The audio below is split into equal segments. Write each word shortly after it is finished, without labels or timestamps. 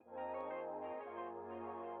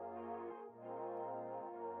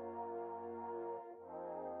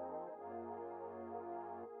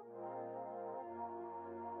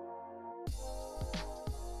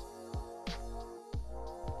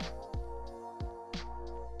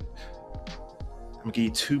I'm gonna give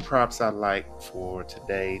you two props I like for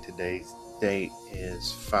today. Today's date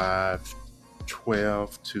is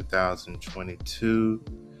 5/12/2022.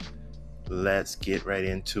 Let's get right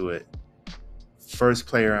into it. First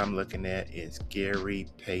player I'm looking at is Gary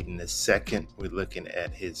Payton II. We're looking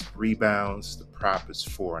at his rebounds. The prop is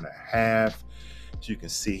 4.5. As you can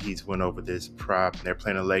see, he's went over this prop. They're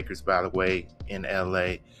playing the Lakers, by the way, in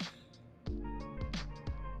LA.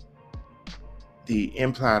 The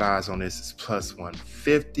implied odds on this is plus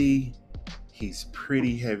 150. He's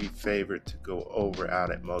pretty heavy favorite to go over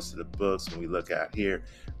out at most of the books. When we look out here,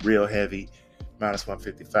 real heavy, minus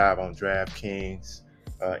 155 on DraftKings,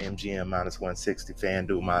 MGM minus 160,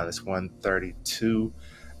 FanDuel minus 132.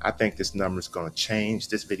 I think this number is going to change.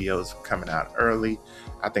 This video is coming out early.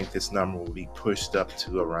 I think this number will be pushed up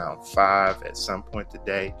to around 5 at some point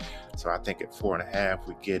today. So I think at 4.5,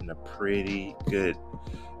 we're getting a pretty good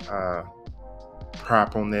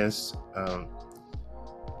prop on this.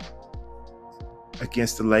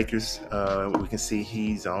 Against the Lakers, we can see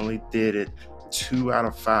he's only did it 2 out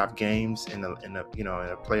of 5 games in the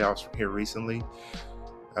playoffs here recently.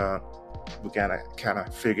 We gotta kind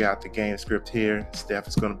of figure out the game script here. Steph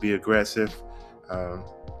is going to be aggressive.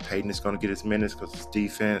 Payton is going to get his minutes because his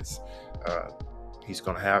defense. He's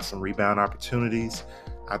going to have some rebound opportunities.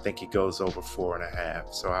 I think he goes over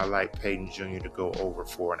 4.5. So I like Payton Jr. to go over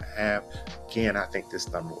 4.5. Again, I think this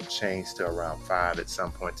number will change to around 5 at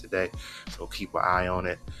some point today. So keep an eye on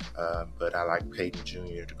it. But I like Payton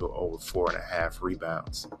Jr. to go over 4.5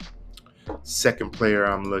 rebounds. Second player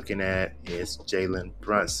I'm looking at is Jalen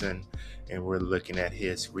Brunson, and we're looking at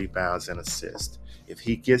his rebounds and assists. If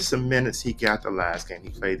he gets some minutes, he got the last game. He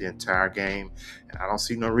played the entire game, and I don't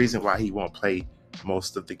see no reason why he won't play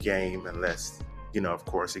most of the game unless, of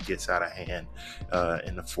course, it gets out of hand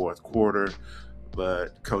in the fourth quarter.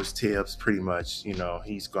 But Coach Tibbs pretty much,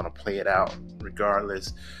 he's going to play it out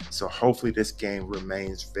regardless. So hopefully this game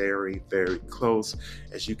remains very, very close.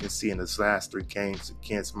 As you can see in his last 3 games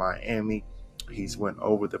against Miami, he's went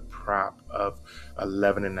over the prop of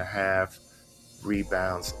 11.5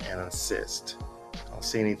 rebounds and assists. I don't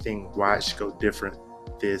see anything why it should go different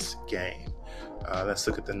this game. Let's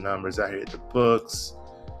look at the numbers out here at the books.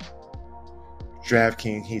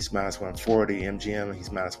 DraftKings, he's minus 140. MGM,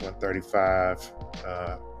 he's minus 135.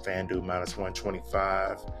 FanDuel, minus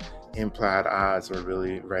 125. Implied odds are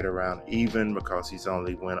really right around even because he's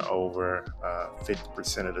only went over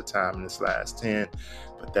 50% of the time in his last 10.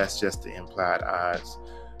 But that's just the implied odds.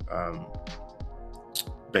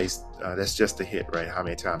 That's just the hit, right? How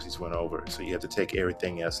many times he's went over. So you have to take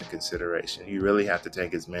everything else in consideration. You really have to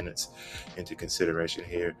take his minutes into consideration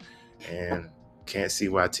here. And can't see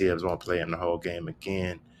why Tibbs won't play in the whole game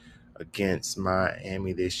again. Against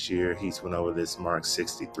Miami this year, he's went over this mark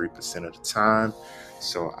 63% of the time.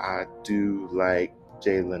 So I do like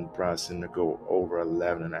Jalen Brunson to go over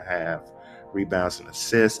 11.5 rebounds and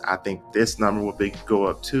assists. I think this number will go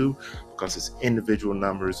up too because it's individual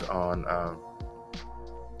numbers on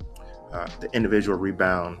the individual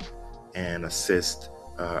rebound and assist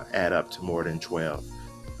add up to more than 12.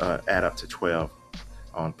 Add up to 12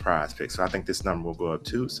 on PRIZEPICKS. So I think this number will go up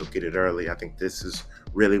too. So get it early. I think this is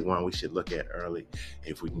really one we should look at early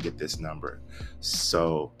if we can get this number.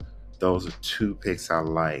 So those are 2 picks I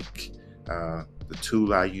like. The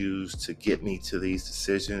tool I use to get me to these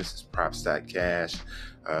decisions is Props.cash.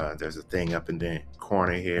 There's a thing up in the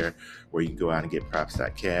corner here where you can go out and get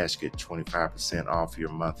Props.cash, get 25% off your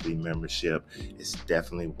monthly membership. It's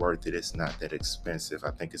definitely worth it. It's not that expensive.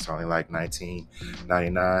 I think it's only like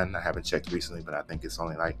 $19.99. I haven't checked recently, but I think it's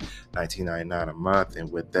only like $19.99 a month.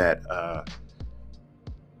 And with that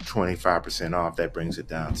 25% off, that brings it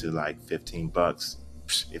down to like $15.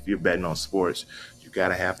 If you're betting on sports, you got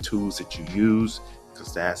to have tools that you use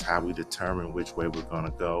because that's how we determine which way we're going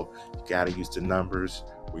to go. You got to use the numbers.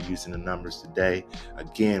 We're using the numbers today.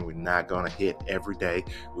 Again, we're not going to hit every day.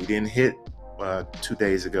 We didn't hit 2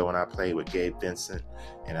 days ago when I played with Gabe Vincent,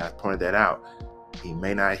 and I pointed that out. He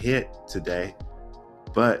may not hit today,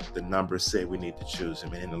 but the numbers say we need to choose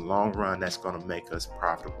him. And in the long run, that's going to make us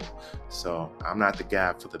profitable. So I'm not the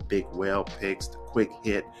guy for the big whale picks, the quick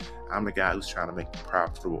hit. I'm the guy who's trying to make it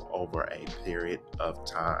profitable over a period of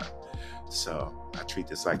time. So I treat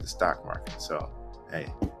this like the stock market. So, hey,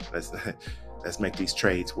 let's make these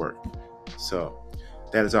trades work. So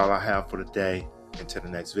that is all I have for today. Until the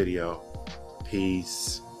next video,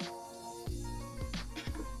 peace.